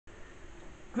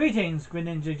Greetings, Green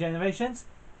Ninja Generations.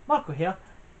 Michael here,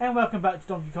 and welcome back to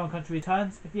Donkey Kong Country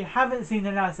Returns. If you haven't seen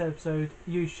the last episode,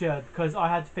 you should, because I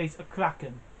had to face a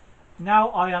kraken. Now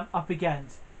I am up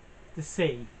against the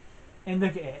sea, and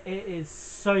look at it. It is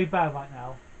so bad right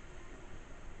now.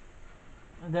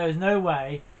 And there is no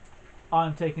way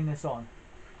I'm taking this on.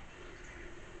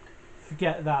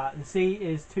 Forget that. The sea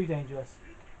is too dangerous.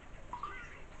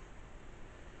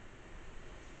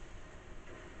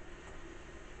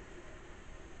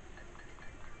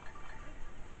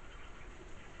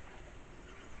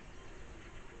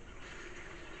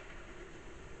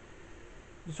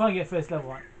 Just trying to get first level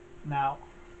right now.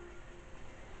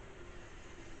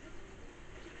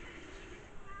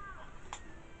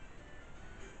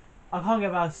 I can't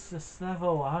get past this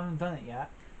level. I haven't done it yet.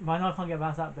 But I know I can't get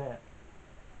past that bit.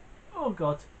 Oh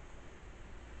god.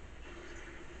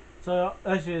 So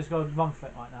actually just got to run for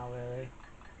it right now, really.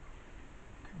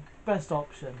 Best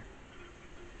option.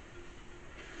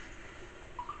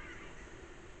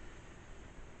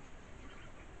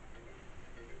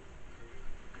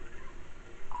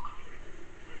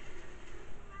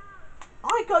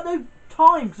 I got no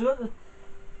time because I got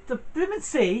the blooming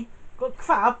sea, got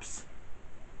crabs.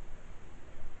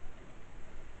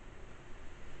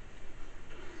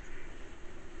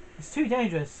 It's too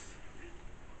dangerous.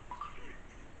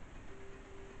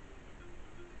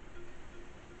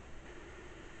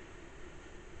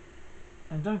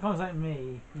 And Donkey Kong's like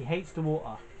me, he hates the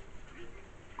water.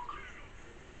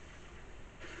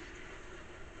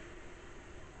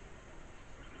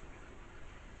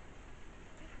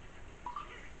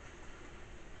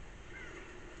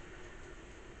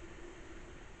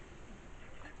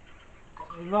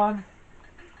 Let me run.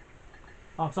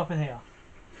 Oh, I'm stopping here.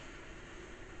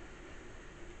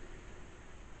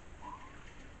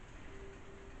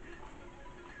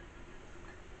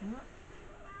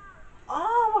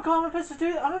 Oh my god, I'm supposed to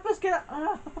do that. I'm supposed to get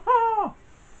it.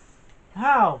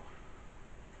 How?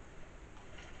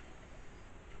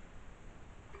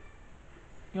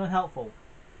 You're unhelpful.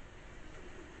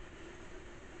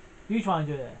 You try and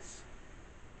do this.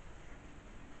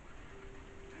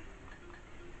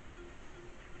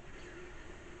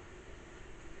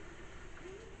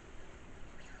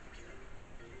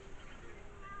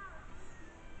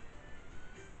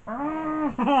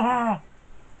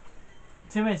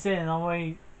 Two minutes in and I'm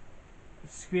already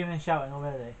screaming and shouting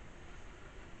already.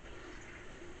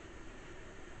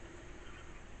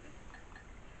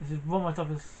 This is one of my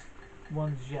toughest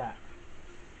ones yet.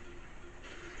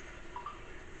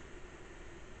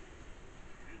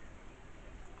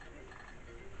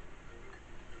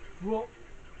 Whoa.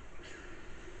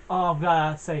 Oh, I'm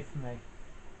glad that's safe for me.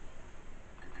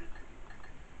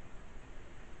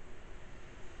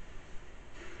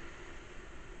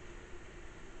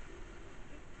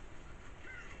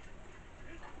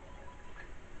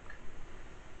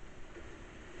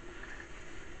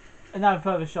 And now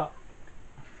further shot.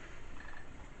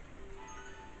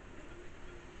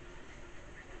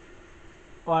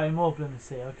 Right, more bloom to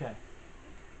see, okay.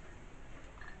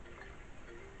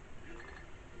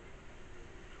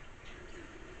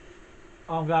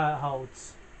 Oh, I'm glad it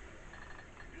holds.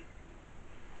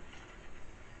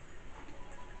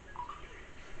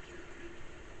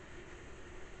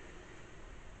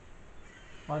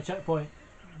 Right, checkpoint.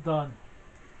 Done.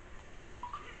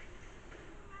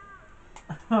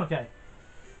 Okay.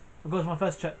 I've got to my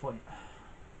first checkpoint.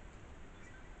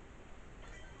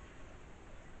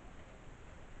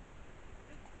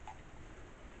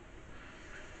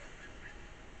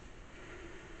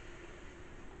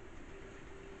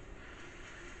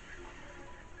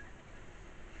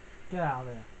 Get out of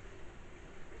there.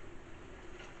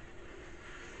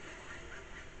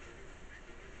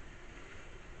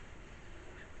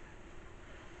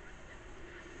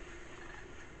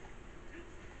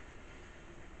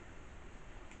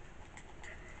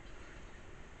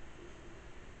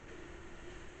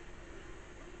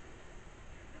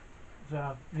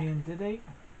 So, me and Diddy.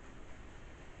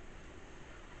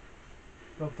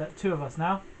 Got that two of us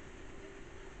now.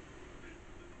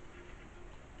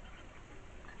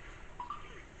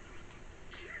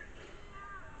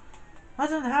 That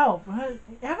doesn't help.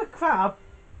 Have a crab.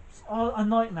 Oh, a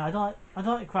nightmare. I don't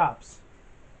like crabs.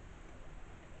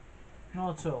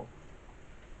 Not at all.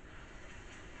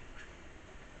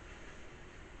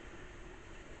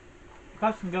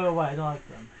 Crabs can go away. I don't like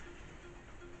them.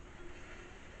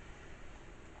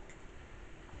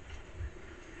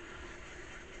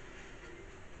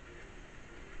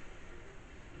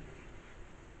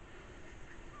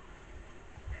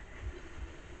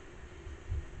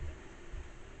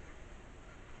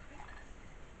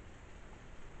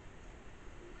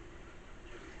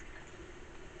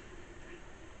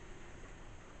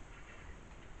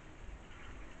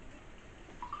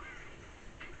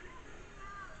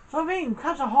 I mean,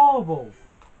 crabs are horrible.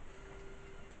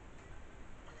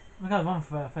 I'm gonna run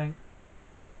for it, I think.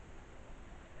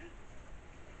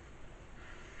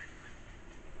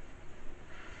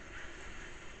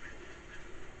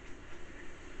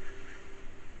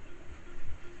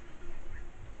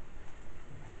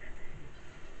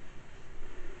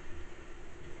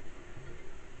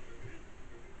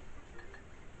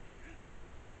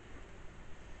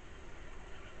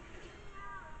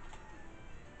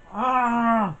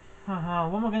 Ah!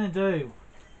 What am I gonna do?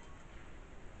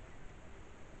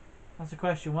 That's the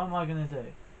question. What am I gonna do?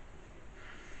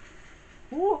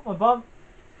 Ooh, my bum.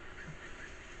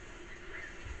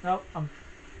 Nope,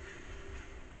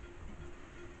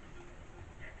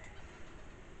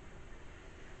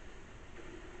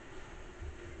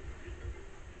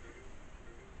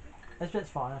 this bit's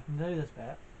fine. I can do this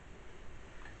bit.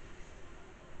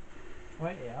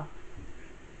 Wait here.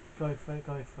 Go for it.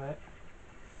 Go for it.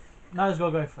 Now let's go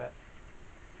for it.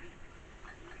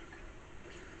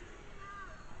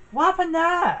 What happened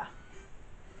there?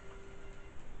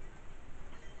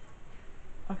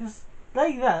 I can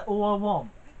stay there all I want.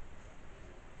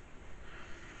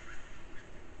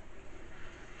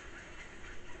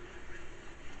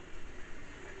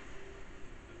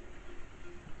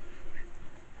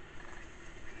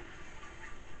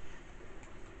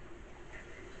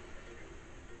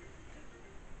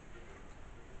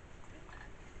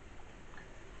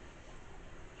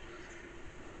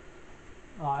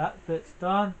 Alright, that bit's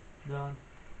done. Done.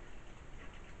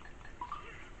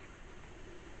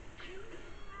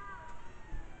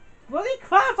 Bloody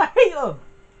crabs! I hate them!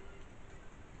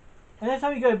 And every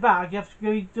time you go back, you have to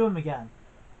go do them again.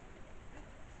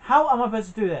 How am I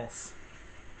supposed to do this?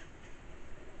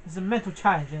 It's a mental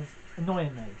challenge and it's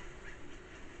annoying me.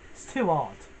 It's too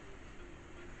hard.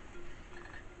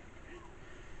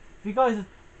 If you guys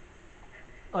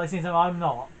are seeing something I'm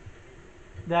not,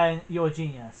 then you're a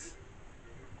genius.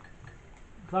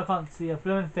 Because I can't see a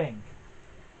blooming thing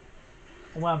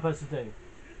on what I'm supposed to do.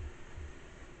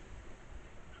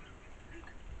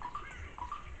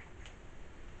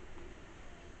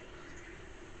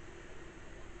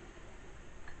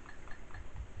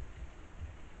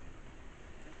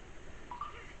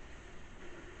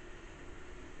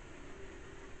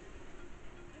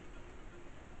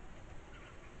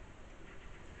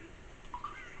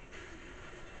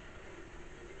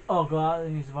 Oh god,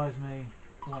 he survives me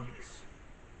once.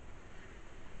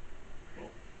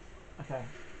 Okay.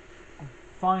 I'm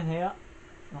fine here.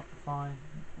 Not fine.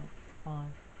 Not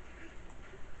fine.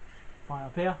 Fine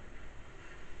up here.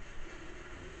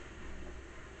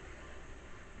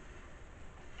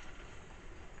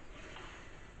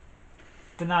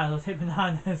 Bananas, I'll take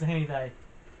bananas any day.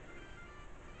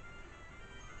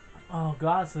 Oh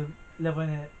god, that's a level in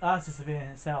it. That's just a video in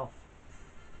itself.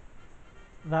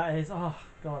 That is, oh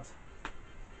god.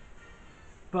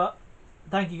 But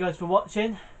thank you guys for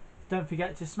watching. Don't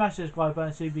forget to smash the subscribe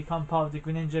button so you become part of the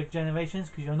Greninja generations,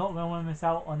 because you're not going to want to miss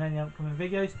out on any upcoming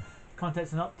videos,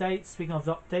 contents and updates. Speaking of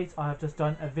updates, I have just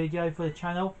done a video for the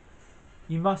channel.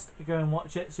 You must go and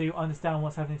watch it so you understand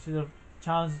what's happening to the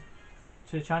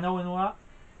channel and all that.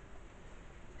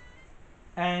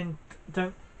 And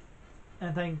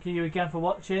thank you again for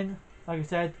watching. Like I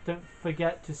said, don't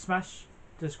forget to smash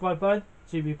the subscribe button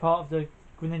so you be part of the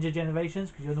Greninja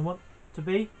generations, because you're the one to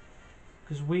be,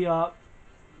 because we are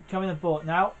coming aboard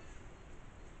now.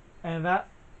 And with that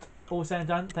all said and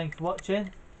done, thank you for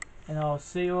watching, and I'll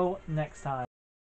see you all next time.